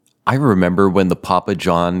I remember when the Papa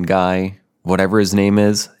John guy, whatever his name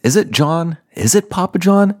is it John? Is it Papa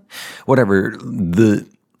John? Whatever, the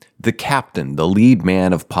captain, the lead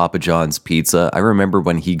man of Papa John's Pizza, I remember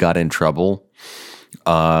when he got in trouble,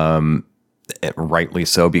 rightly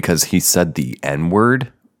so, because he said the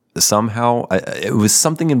N-word somehow. It was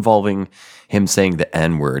something involving him saying the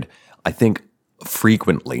N-word, I think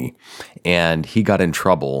frequently, and he got in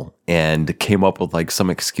trouble and came up with like some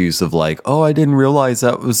excuse of like, oh, I didn't realize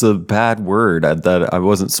that was a bad word, that I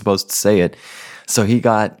wasn't supposed to say it. So he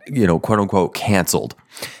got, quote unquote, canceled.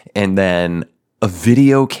 And then a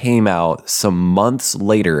video came out some months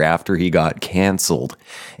later after he got canceled,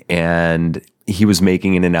 and he was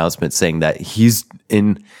making an announcement saying that he's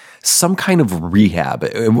in some kind of rehab.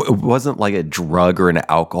 It wasn't like a drug or an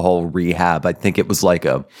alcohol rehab. I think it was like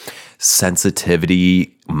a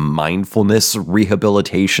sensitivity, mindfulness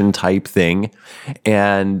rehabilitation type thing.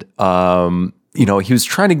 And, he was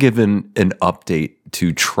trying to give an update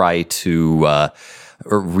to try to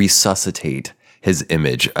resuscitate his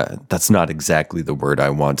image. That's not exactly the word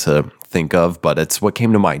I want to think of, but it's what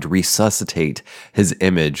came to mind. Resuscitate his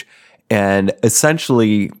image. And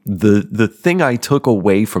essentially, the thing I took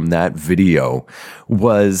away from that video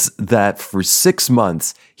was that for 6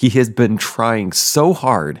 months, he has been trying so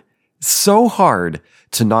hard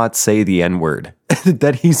to not say the N-word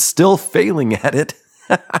that he's still failing at it.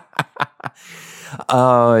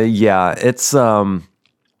 It's I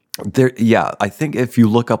think if you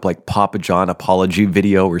look up like Papa John apology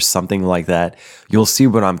video or something like that, you'll see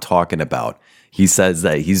what I'm talking about. He says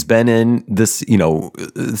that he's been in this,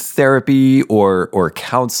 therapy or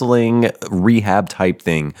counseling rehab type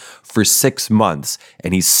thing for 6 months,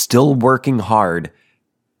 and he's still working hard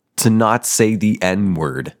to not say the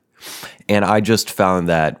N-word. And I just found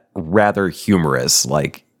that rather humorous.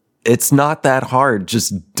 Like, it's not that hard.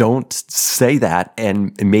 Just don't say that.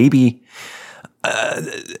 And maybe,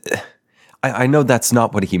 I know that's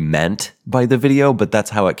not what he meant by the video, but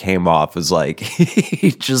that's how it came off. Is like,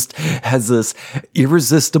 he just has this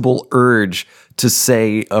irresistible urge to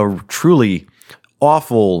say a truly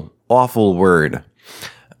awful, awful word.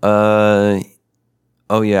 Oh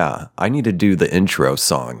yeah, I need to do the intro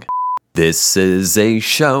song. This is a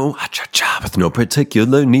show with no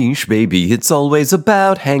particular niche, baby. It's always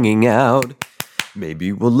about hanging out.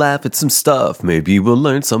 Maybe we'll laugh at some stuff, maybe we'll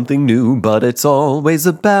learn something new, but it's always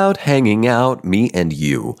about hanging out, me and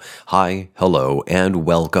you. Hi, hello, and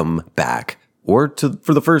welcome back, or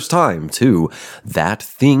for the first time, to That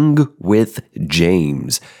Thing with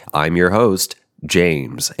James. I'm your host,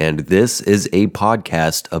 James, and this is a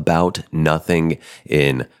podcast about nothing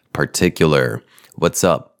in particular. What's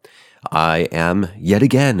up? I am, yet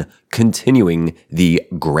again, continuing the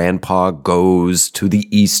Grandpa Goes to the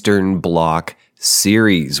Eastern Bloc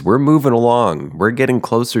series. We're moving along. We're getting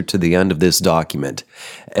closer to the end of this document.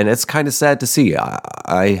 And it's kind of sad to see.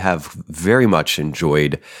 I have very much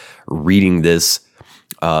enjoyed reading this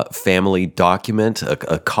family document,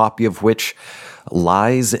 a copy of which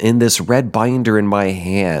lies in this red binder in my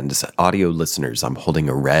hands. Audio listeners, I'm holding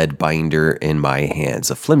a red binder in my hands,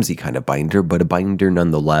 a flimsy kind of binder, but a binder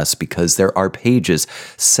nonetheless, because there are pages,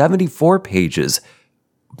 74 pages,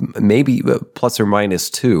 maybe plus or minus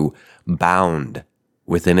 2, bound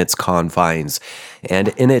within its confines. And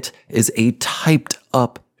in it is a typed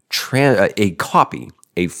up a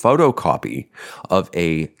photocopy of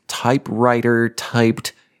a typewriter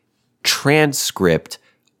typed transcript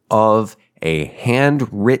of a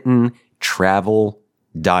handwritten travel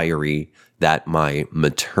diary that my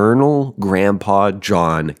maternal grandpa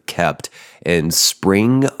John kept in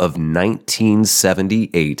spring of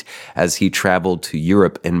 1978 as he traveled to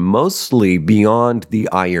Europe and mostly beyond the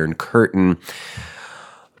Iron Curtain,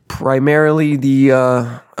 primarily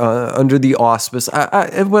under the auspice.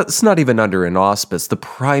 It's not even under an auspice. The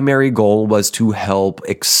primary goal was to help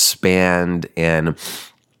expand and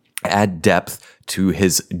add depth to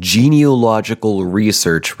his genealogical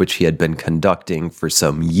research, which he had been conducting for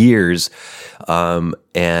some years. And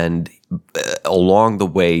along the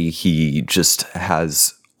way, he just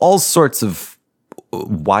has all sorts of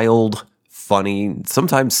wild, funny,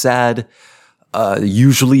 sometimes sad,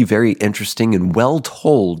 usually very interesting and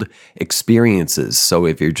well-told experiences. So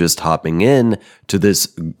if you're just hopping in to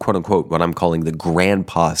this, quote-unquote, what I'm calling the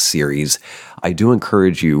Grandpa series, I do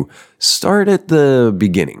encourage you, start at the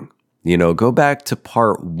beginning. Go back to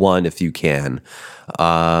part 1 if you can.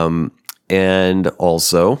 And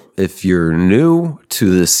also, if you're new to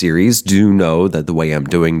this series, do know that the way I'm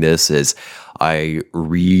doing this is I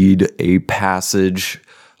read a passage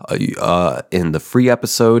in the free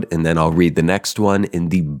episode, and then I'll read the next one in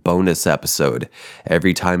the bonus episode.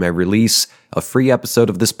 Every time I release a free episode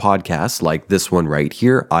of this podcast, like this one right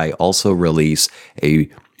here, I also release a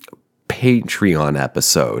Patreon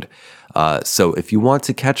episode. So if you want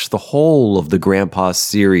to catch the whole of the Grandpa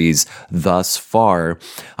series thus far,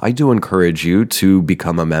 I do encourage you to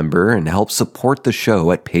become a member and help support the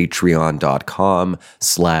show at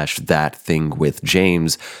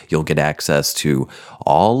patreon.com/thatthingwithjames. You'll get access to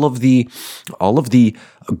all of the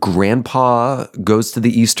Grandpa Goes to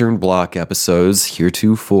the Eastern Bloc episodes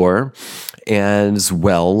heretofore, as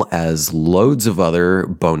well as loads of other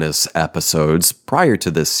bonus episodes prior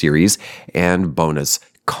to this series and bonus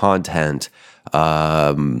content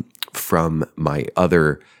from my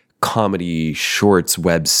other comedy shorts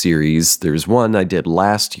web series. There's one I did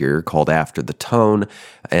last year called After the Tone,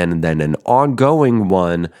 and then an ongoing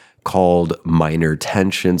one called Minor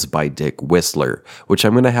Tensions by Dick Whistler, which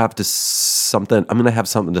I'm going to have something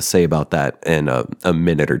to say about that in a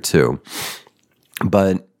minute or two.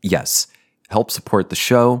 But yes, help support the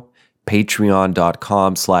show.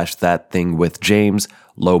 Patreon.com/thatthingwithjames.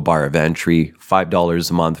 Low bar of entry,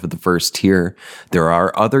 $5 a month for the first tier. There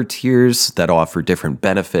are other tiers that offer different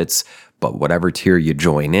benefits, but whatever tier you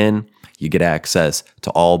join in, you get access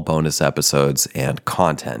to all bonus episodes and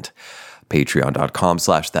content.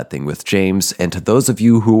 Patreon.com/thatthingwithjames. And to those of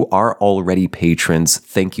you who are already patrons,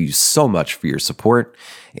 thank you so much for your support.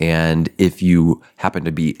 And if you happen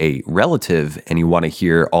to be a relative and you want to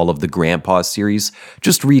hear all of the Grandpa series,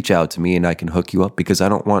 just reach out to me and I can hook you up, because I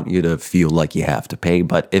don't want you to feel like you have to pay.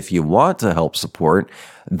 But if you want to help support,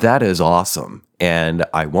 that is awesome. And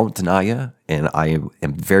I won't deny you, and I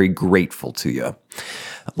am very grateful to you.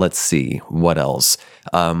 Let's see, what else?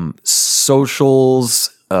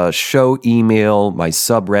 Socials, show email, my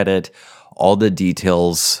subreddit, all the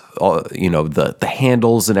details, the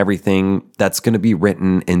handles and everything, that's going to be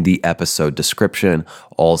written in the episode description.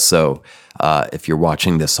 Also, if you're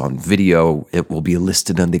watching this on video, it will be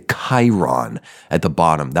listed on the chyron at the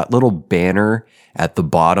bottom, that little banner at the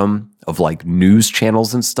bottom of like news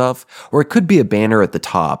channels and stuff, or it could be a banner at the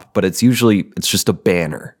top, but it's just a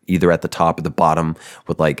banner either at the top or the bottom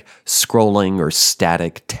with like scrolling or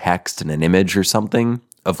static text and an image or something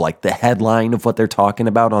of like the headline of what they're talking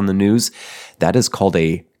about on the news. That is called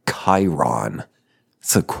a chyron.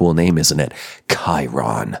 It's a cool name, isn't it?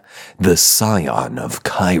 Chyron, the scion of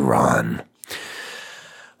Chiron.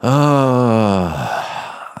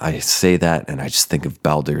 I say that and I just think of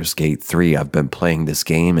Baldur's Gate 3. I've been playing this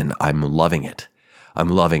game and I'm loving it.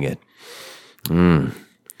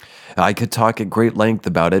 I could talk at great length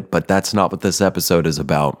about it, but that's not what this episode is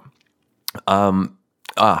about.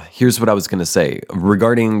 Here's what I was going to say.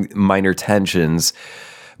 Regarding Minor Tensions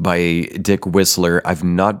by Dick Whistler, I've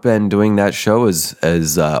not been doing that show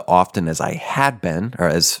as often as I had been, or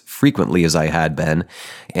as frequently as I had been.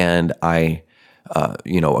 And a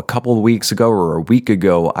couple of weeks ago or a week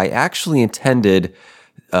ago, I actually intended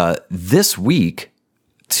this week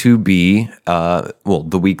to be,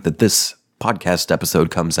 the week that this podcast episode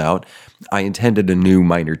comes out, I intended a new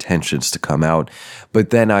Minor Tensions to come out, but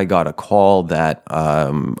then I got a call that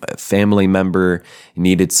a family member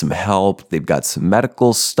needed some help. They've got some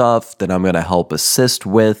medical stuff that I'm going to help assist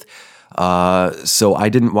with. So I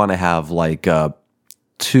didn't want to have like a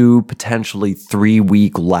 2, potentially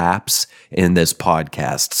 3-week lapse in this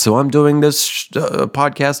podcast. So I'm doing this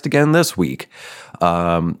podcast again this week.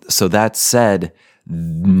 So that said,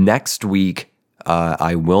 next week,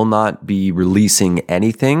 I will not be releasing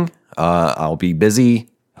anything. I'll be busy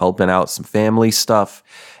helping out some family stuff.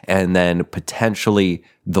 And then potentially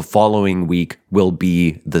the following week will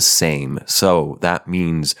be the same. So that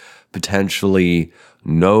means potentially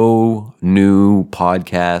no new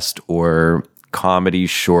podcast or comedy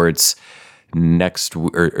shorts next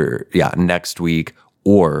week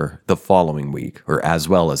or the following week, or as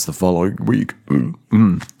well as the following week.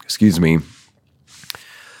 Excuse me.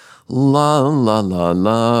 La la la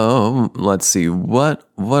la. Let's see. What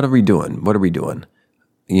are we doing?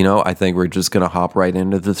 I think we're just going to hop right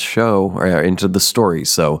into the show, or into the story.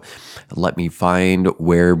 So let me find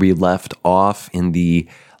where we left off in the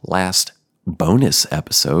last bonus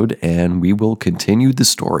episode, and we will continue the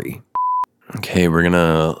story. Okay, we're going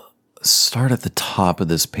to start at the top of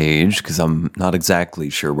this page because I'm not exactly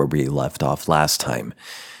sure where we left off last time.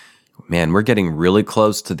 Man, we're getting really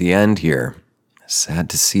close to the end here. Sad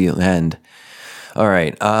to see it end. All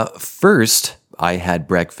right. First, I had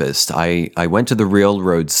breakfast. I went to the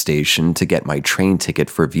railroad station to get my train ticket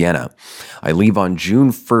for Vienna. I leave on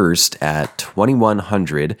June 1st at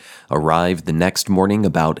 2100, arrive the next morning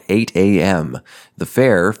about 8 a.m. The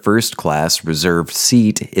fare, first class reserved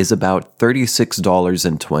seat, is about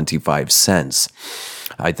 $36.25.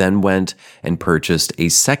 I then went and purchased a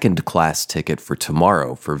second class ticket for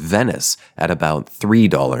tomorrow for Venice at about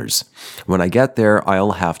 $3. When I get there,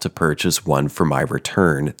 I'll have to purchase one for my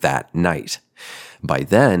return that night. By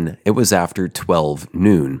then, it was after 12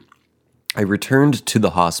 noon. I returned to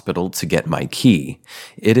the hospital to get my key.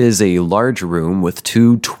 It is a large room with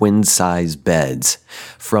 2 twin-size beds.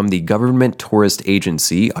 From the government tourist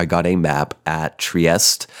agency, I got a map at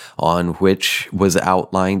Trieste on which was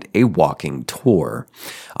outlined a walking tour.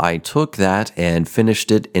 I took that and finished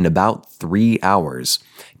it in about 3 hours.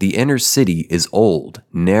 The inner city is old,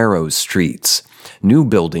 narrow streets. New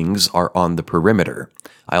buildings are on the perimeter.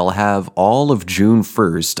 I'll have all of June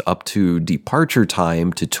 1st up to departure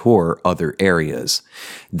time to tour other areas.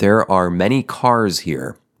 There are many cars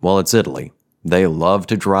here. Well, it's Italy. They love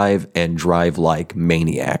to drive and drive like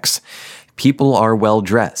maniacs. People are well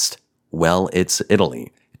dressed. Well, it's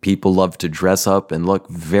Italy. People love to dress up and look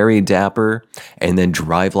very dapper and then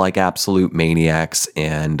drive like absolute maniacs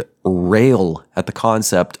and rail at the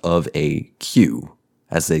concept of a queue.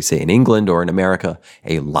 As they say in England or in America,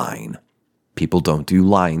 a line. People don't do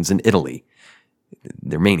lines in Italy.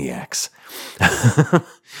 They're maniacs.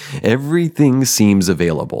 Everything seems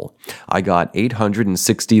available. I got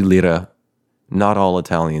 860 lira. Not all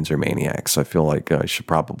Italians are maniacs. I feel like I should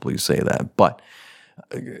probably say that. But,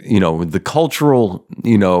 the cultural,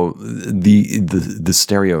 the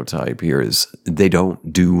stereotype here is they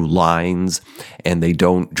don't do lines and they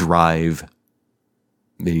don't drive,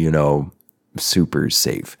 super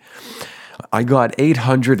safe. I got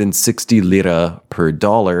 860 lira per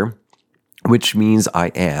dollar, which means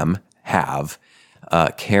I have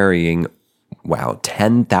carrying,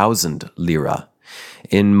 10,000 lira.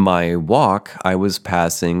 In my walk, I was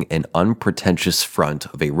passing an unpretentious front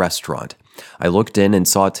of a restaurant. I looked in and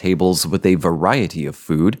saw tables with a variety of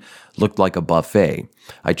food, looked like a buffet.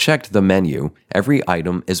 I checked the menu. Every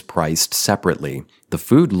item is priced separately. The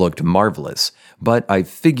food looked marvelous, but I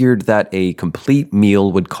figured that a complete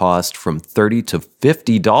meal would cost from $30 to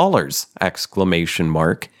 $50!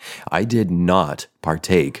 I did not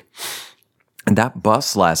partake. That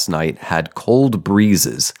bus last night had cold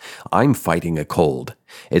breezes. I'm fighting a cold.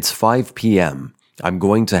 It's 5 p.m. I'm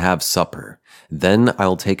going to have supper. Then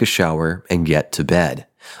I'll take a shower and get to bed.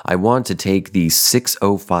 I want to take the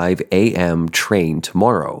 6:05 a.m. train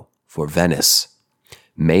tomorrow for Venice.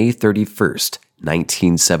 May 31st,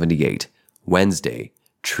 1978, Wednesday,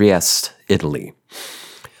 Trieste, Italy.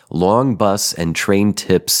 Long bus and train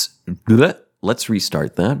tips. Let's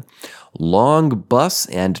restart that. Long bus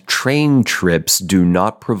and train trips do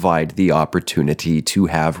not provide the opportunity to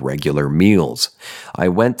have regular meals. I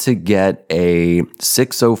went to get a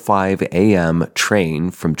 6:05 a.m.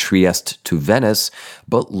 train from Trieste to Venice,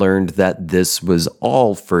 but learned that this was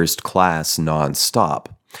all first class nonstop.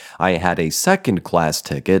 I had a second class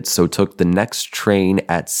ticket, so took the next train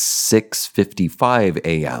at 6:55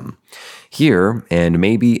 a.m. Here, and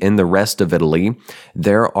maybe in the rest of Italy,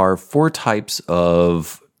 there are 4 types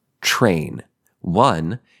of train.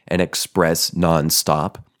 1, an express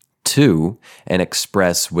nonstop. 2, an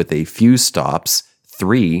express with a few stops.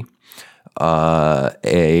 3,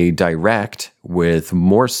 a direct with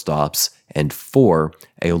more stops. And 4,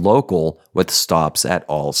 a local with stops at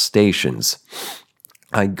all stations.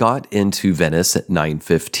 I got into Venice at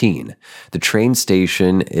 9:15. The train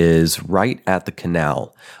station is right at the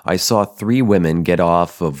canal. I saw 3 women get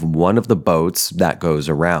off of one of the boats that goes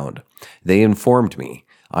around. They informed me.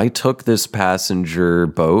 I took this passenger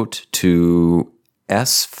boat to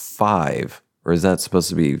S5, or is that supposed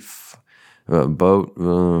to be boat?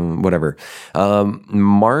 Whatever.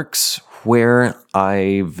 Marks where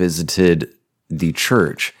I visited the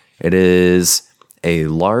church. It is a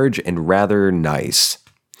large and rather nice.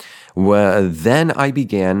 Then I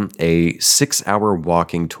began a 6-hour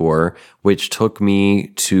walking tour, which took me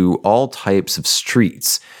to all types of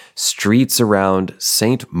streets. Streets around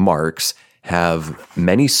St. Mark's have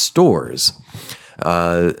many stores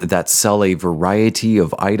that sell a variety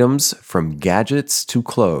of items from gadgets to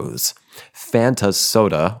clothes. Fanta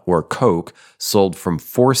soda or Coke sold from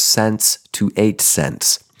 4 cents to 8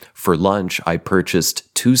 cents. For lunch, I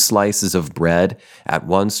purchased 2 slices of bread at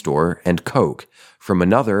one store and Coke. From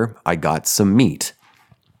another, I got some meat.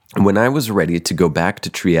 When I was ready to go back to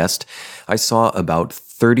Trieste, I saw about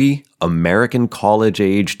 30 American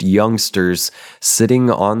college-aged youngsters sitting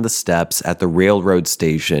on the steps at the railroad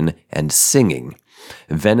station and singing.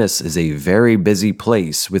 Venice is a very busy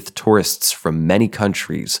place with tourists from many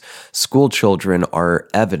countries. School children are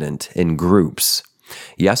evident in groups.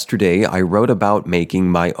 Yesterday, I wrote about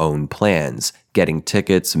making my own plans, getting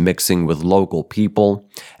tickets, mixing with local people.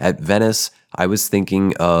 At Venice, I was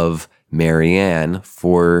thinking of Marianne,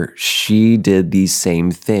 for she did the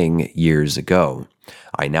same thing years ago.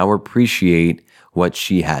 I now appreciate what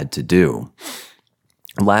she had to do.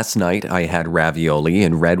 Last night, I had ravioli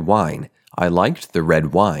and red wine. I liked the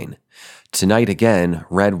red wine. Tonight again,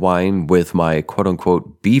 red wine with my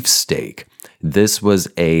quote-unquote beefsteak. This was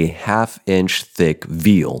a half-inch thick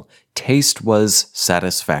veal. Taste was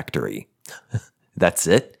satisfactory. That's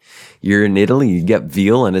it? You're in Italy, you get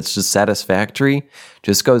veal and it's just satisfactory?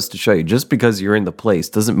 Just goes to show you, just because you're in the place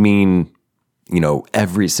doesn't mean,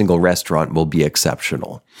 every single restaurant will be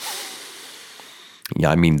exceptional. Yeah,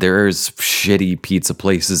 I mean, there's shitty pizza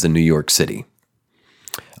places in New York City.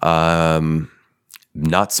 Not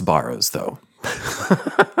Sbarro's, though.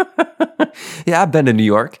 Yeah, I've been to New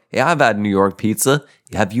York. Yeah, I've had New York pizza.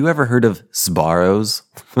 Have you ever heard of Sbarro's?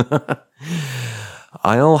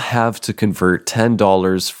 I'll have to convert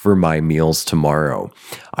 $10 for my meals tomorrow.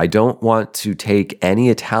 I don't want to take any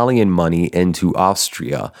Italian money into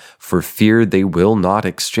Austria for fear they will not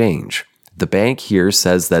exchange. The bank here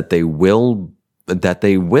says that they will,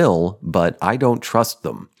 but I don't trust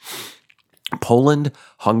them. Poland,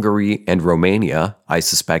 Hungary, and Romania, I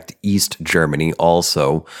suspect East Germany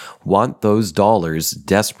also, want those dollars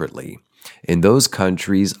desperately. In those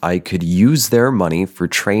countries, I could use their money for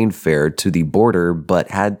train fare to the border, but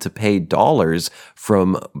had to pay dollars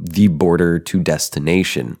from the border to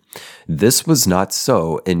destination. This was not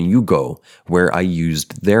so in Ugo, where I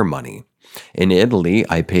used their money. In Italy,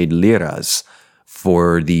 I paid liras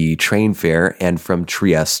for the train fare and from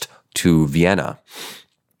Trieste to Vienna.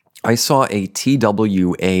 I saw a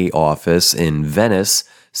TWA office in Venice,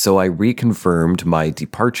 so I reconfirmed my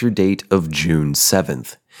departure date of June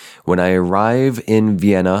 7th. When I arrive in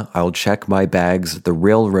Vienna, I'll check my bags at the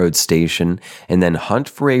railroad station and then hunt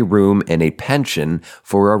for a room in a pension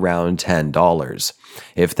for around $10.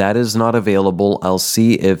 If that is not available, I'll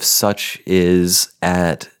see if such is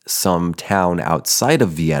at some town outside of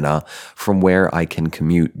Vienna from where I can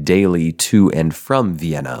commute daily to and from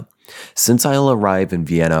Vienna. Since I'll arrive in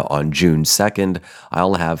Vienna on June 2nd,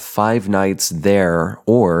 I'll have 5 nights there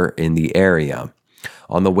or in the area.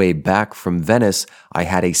 On the way back from Venice, I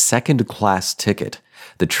had a second-class ticket.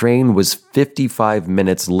 The train was 55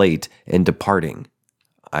 minutes late in departing.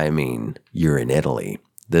 I mean, you're in Italy.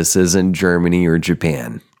 This isn't Germany or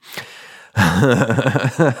Japan.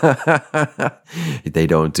 They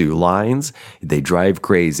don't do lines. They drive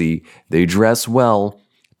crazy. They dress well.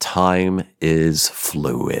 Time is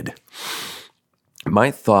fluid.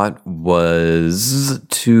 My thought was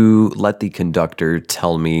to let the conductor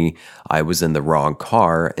tell me I was in the wrong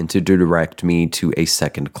car and to direct me to a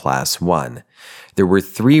second-class one. There were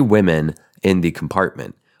 3 women in the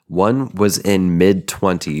compartment. One was in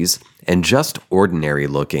mid-20s and just ordinary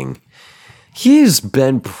looking. He's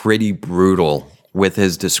been pretty brutal with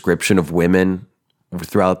his description of women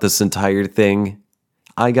throughout this entire thing.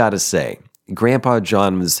 I gotta say, Grandpa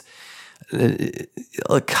John was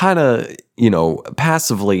kind of,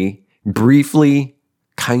 passively, briefly,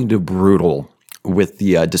 kind of brutal with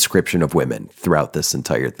the description of women throughout this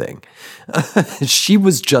entire thing. She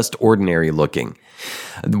was just ordinary looking.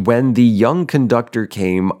 When the young conductor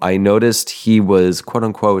came, I noticed he was,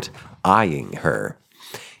 quote-unquote, eyeing her.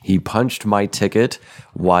 He punched my ticket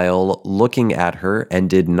while looking at her and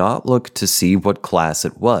did not look to see what class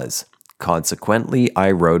it was. Consequently,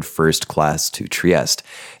 I rode first class to Trieste.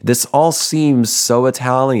 This all seems so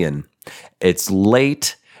Italian. It's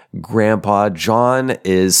late. Grandpa John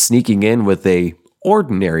is sneaking in with a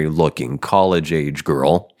ordinary-looking college-age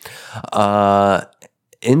girl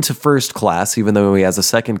into first class, even though he has a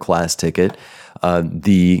second-class ticket.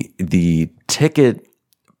 The ticket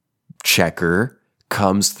checker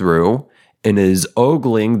comes through and is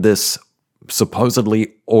ogling this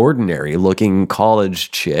supposedly ordinary-looking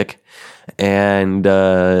college chick and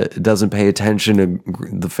doesn't pay attention to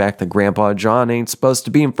the fact that Grandpa John ain't supposed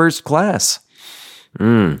to be in first class.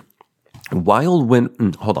 Hold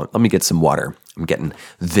on, let me get some water. I'm getting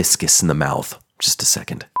viscous in the mouth. Just a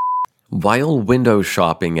second. While window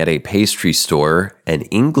shopping at a pastry store, an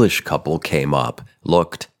English couple came up,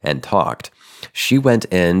 looked, and talked. She went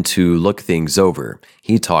in to look things over.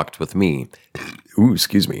 He talked with me. Ooh,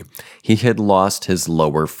 excuse me. He had lost his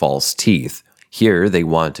lower false teeth. Here, they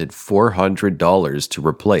wanted $400 to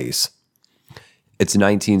replace. It's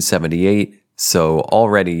 1978, so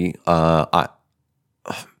already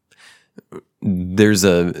there's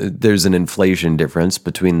an inflation difference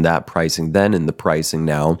between that pricing then and the pricing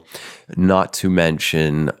now, not to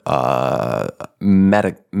mention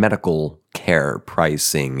medical care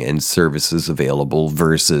pricing and services available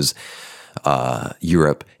versus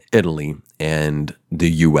Europe, Italy, and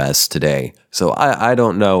the US today. So I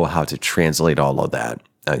don't know how to translate all of that,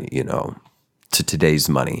 to today's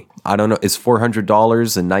money. I don't know. Is $400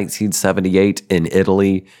 in 1978 in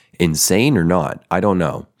Italy insane or not? I don't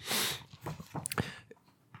know.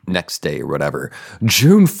 Next day or whatever.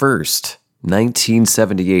 June 1st,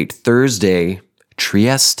 1978, Thursday,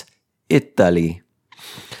 Trieste, Italy.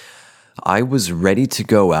 I was ready to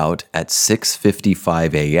go out at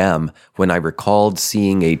 6:55 a.m. when I recalled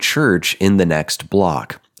seeing a church in the next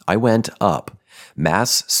block. I went up.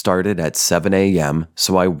 Mass started at 7 a.m.,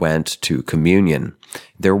 so I went to communion.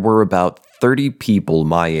 There were about 30 people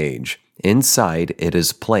my age. Inside, it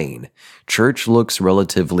is plain. Church looks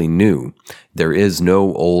relatively new. There is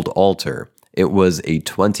no old altar. It was a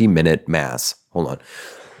 20-minute mass. Hold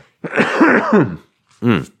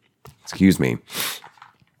on. Excuse me.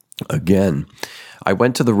 Again, I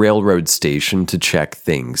went to the railroad station to check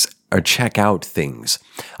out things.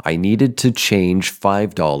 I needed to change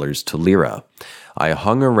 $5 to lira. I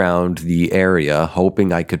hung around the area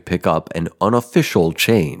hoping I could pick up an unofficial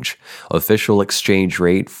change. Official exchange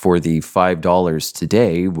rate for the $5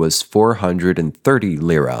 today was 430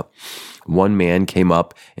 lira. One man came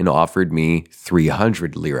up and offered me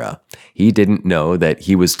 300 lira. He didn't know that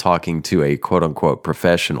he was talking to a quote-unquote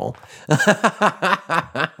professional.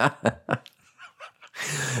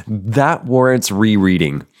 That warrants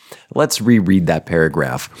rereading. Let's reread that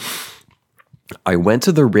paragraph. I went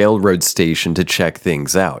to the railroad station to check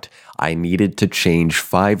things out. I needed to change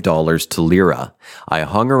 $5 to lira. I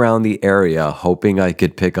hung around the area hoping I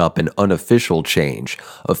could pick up an unofficial change.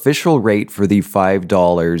 Official rate for the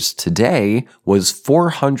 $5 today was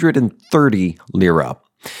 430 lira.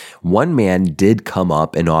 One man did come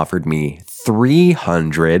up and offered me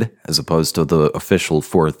 300 as opposed to the official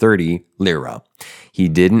 430 lira. He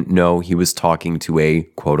didn't know he was talking to a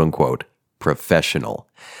quote-unquote professional.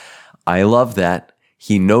 I love that.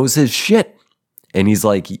 He knows his shit. And he's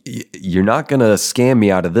like, you're not going to scam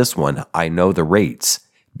me out of this one. I know the rates.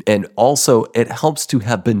 And also, it helps to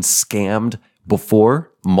have been scammed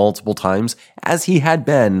before multiple times, as he had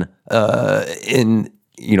been in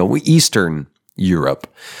Eastern Europe,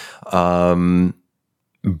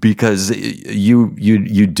 because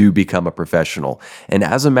you do become a professional. And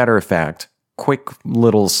as a matter of fact, quick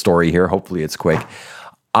little story here. Hopefully, it's quick.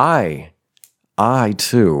 I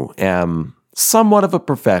too am somewhat of a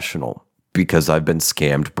professional because I've been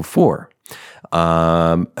scammed before.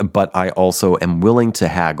 But I also am willing to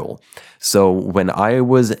haggle. So when I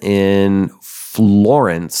was in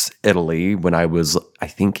Florence, Italy, when I was, I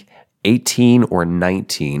think, 18 or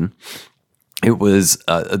 19, it was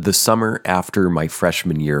the summer after my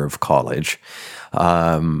freshman year of college.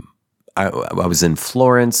 I was in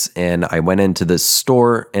Florence and I went into this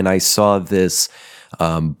store and I saw this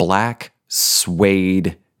black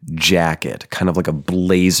suede jacket, kind of like a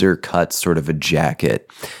blazer cut sort of a jacket.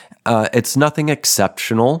 It's nothing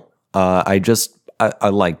exceptional. I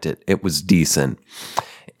liked it. It was decent.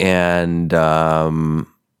 And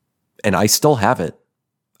I still have it.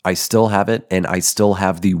 And I still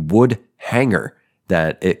have the wood hanger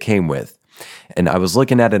that it came with. And I was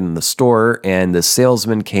looking at it in the store and the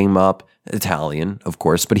salesman came up, Italian, of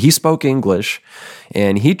course, but he spoke English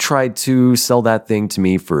and he tried to sell that thing to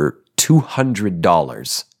me for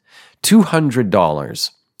 $200.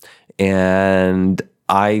 $200. And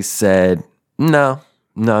I said, no.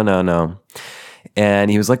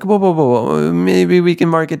 And he was like, whoa, maybe we can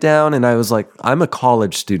mark it down. And I was like, I'm a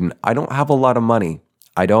college student. I don't have a lot of money.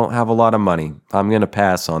 I'm going to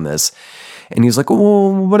pass on this. And he's like,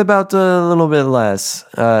 well, what about a little bit less?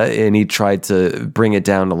 And he tried to bring it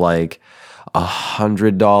down to like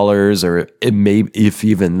 $100 or it may, if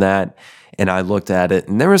even that. And I looked at it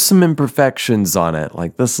and there were some imperfections on it,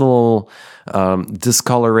 like this little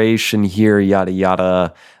discoloration here, yada,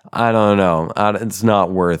 yada. I don't know. It's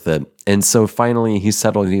not worth it. And so finally he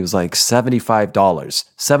settled and he was like,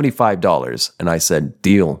 $75. And I said,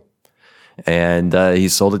 deal. And he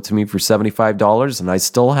sold it to me for $75 and I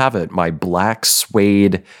still have it. My black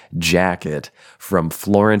suede jacket from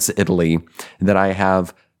Florence, Italy, that I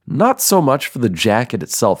have not so much for the jacket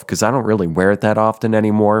itself because I don't really wear it that often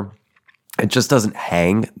anymore. It just doesn't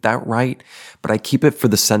hang that right, but I keep it for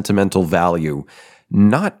the sentimental value,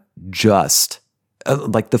 not just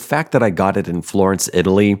like the fact that I got it in Florence,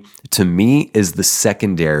 Italy, to me is the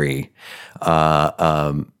secondary.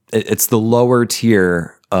 It's the lower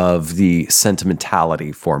tier of the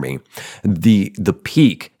sentimentality for me. The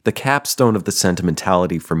peak, the capstone of the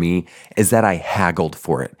sentimentality for me is that I haggled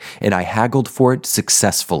for it, and I haggled for it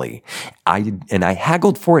successfully. I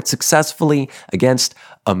haggled for it successfully against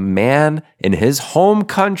a man in his home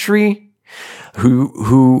country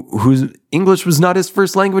whose English was not his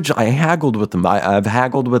first language. I haggled with him. I've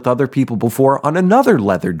haggled with other people before on another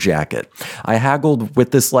leather jacket. I haggled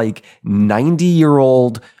with this like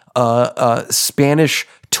 90-year-old Spanish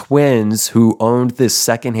twins who owned this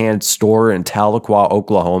secondhand store in Tahlequah,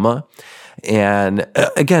 Oklahoma. And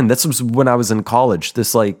again, this was when I was in college,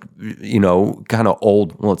 this like, kind of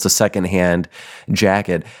old, well, it's a secondhand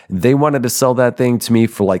jacket. They wanted to sell that thing to me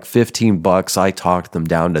for like $15. I talked them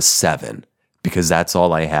down to $7 because that's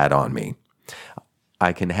all I had on me.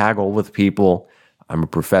 I can haggle with people. I'm a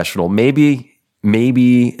professional. Maybe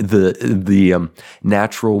the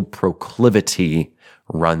natural proclivity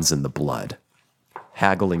runs in the blood.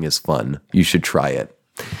 Haggling is fun. You should try it.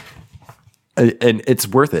 And it's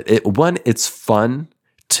worth it. One, it's fun.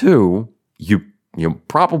 Two, you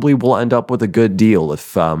probably will end up with a good deal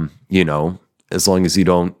if, as long as you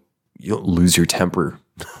don't lose your temper.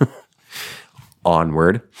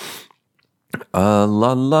 Onward.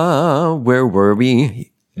 Where were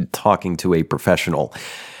we? Talking to a professional.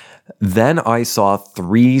 Then I saw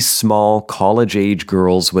 3 small college-age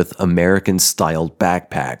girls with American-styled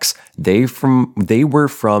backpacks. They were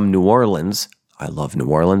from New Orleans. I love New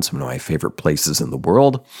Orleans, one of my favorite places in the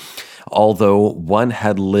world. Although one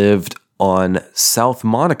had lived on South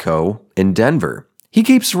Monaco in Denver. He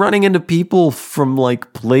keeps running into people from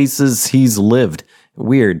like places he's lived.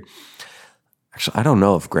 Weird. Actually, I don't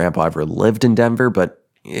know if Grandpa ever lived in Denver, but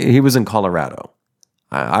he was in Colorado.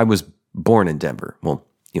 I was born in Denver. Well,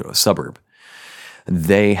 a suburb.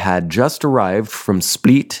 They had just arrived from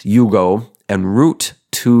Split, Yugo, en route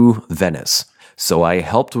to Venice. So I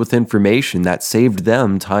helped with information that saved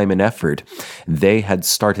them time and effort. They had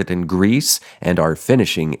started in Greece and are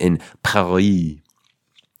finishing in Paris.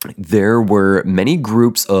 There were many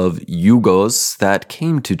groups of Yugos that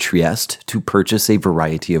came to Trieste to purchase a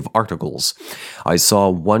variety of articles. I saw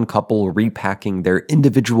one couple repacking their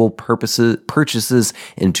individual purchases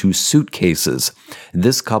into suitcases.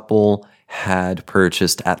 This couple had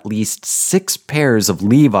purchased at least 6 pairs of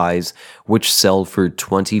Levi's, which sell for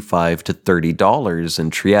 $25 to $30 in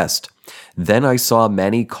Trieste. Then I saw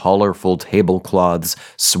many colorful tablecloths,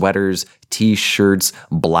 sweaters, T-shirts,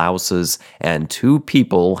 blouses, and 2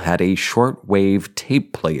 people had a shortwave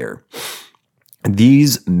tape player.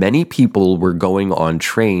 These many people were going on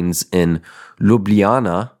trains in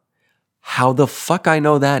Ljubljana. How the fuck I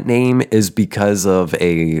know that name is because of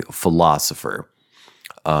a philosopher,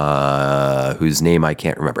 whose name I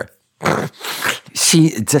can't remember. See,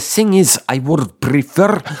 the thing is, I would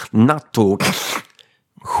prefer not to.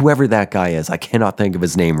 Whoever that guy is, I cannot think of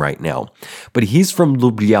his name right now. But he's from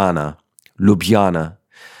Ljubljana,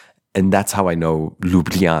 and that's how I know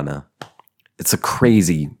Ljubljana. It's a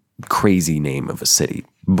crazy, crazy name of a city,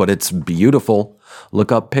 but it's beautiful.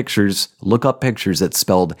 Look up pictures. It's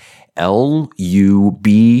spelled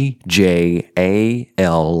Lubjalna. J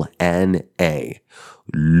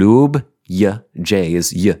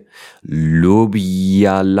is Y.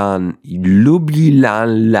 Ljubljana.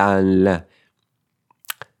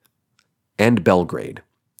 And Belgrade.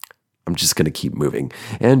 I'm just going to keep moving.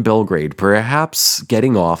 And Belgrade, perhaps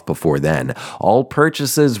getting off before then. All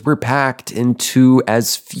purchases were packed into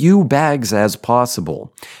as few bags as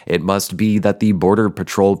possible. It must be that the Border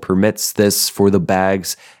Patrol permits this, for the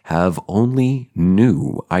bags have only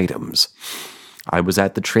new items. I was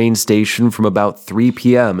at the train station from about 3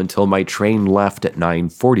 p.m. until my train left at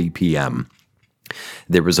 9:40 p.m.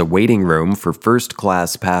 There was a waiting room for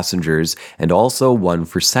first-class passengers and also one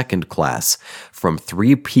for second class. From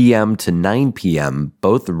 3 p.m. to 9 p.m.,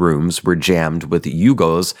 both rooms were jammed with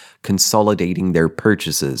Yugos consolidating their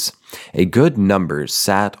purchases. A good number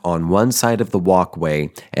sat on one side of the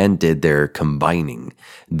walkway and did their combining.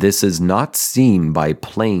 This is not seen by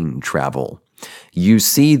plane travel. You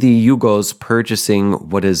see the Yugos purchasing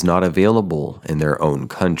what is not available in their own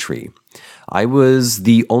country. I was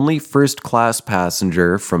the only first-class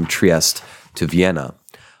passenger from Trieste to Vienna.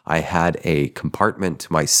 I had a compartment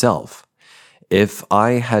to myself. If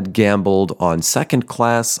I had gambled on second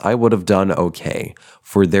class, I would have done okay,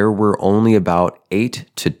 for there were only about 8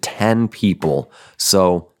 to 10 people,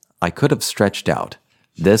 so I could have stretched out.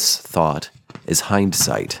 This thought is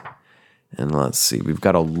hindsight. And let's see, we've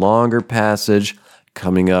got a longer passage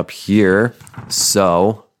coming up here.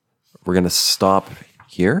 So, we're going to stop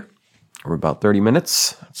here. We're about 30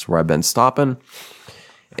 minutes. That's where I've been stopping.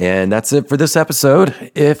 And that's it for this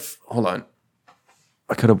episode. Hold on.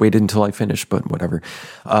 I could have waited until I finished, but whatever.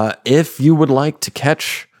 If you would like to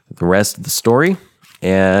catch the rest of the story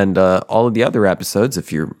and all of the other episodes,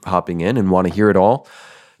 if you're hopping in and want to hear it all,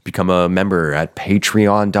 become a member at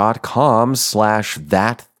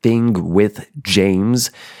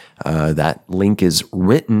patreon.com/thatthingwithjames. That link is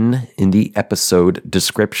written in the episode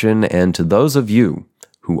description. And to those of you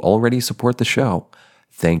who already support the show,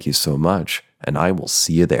 thank you so much. And I will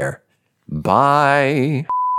see you there. Bye.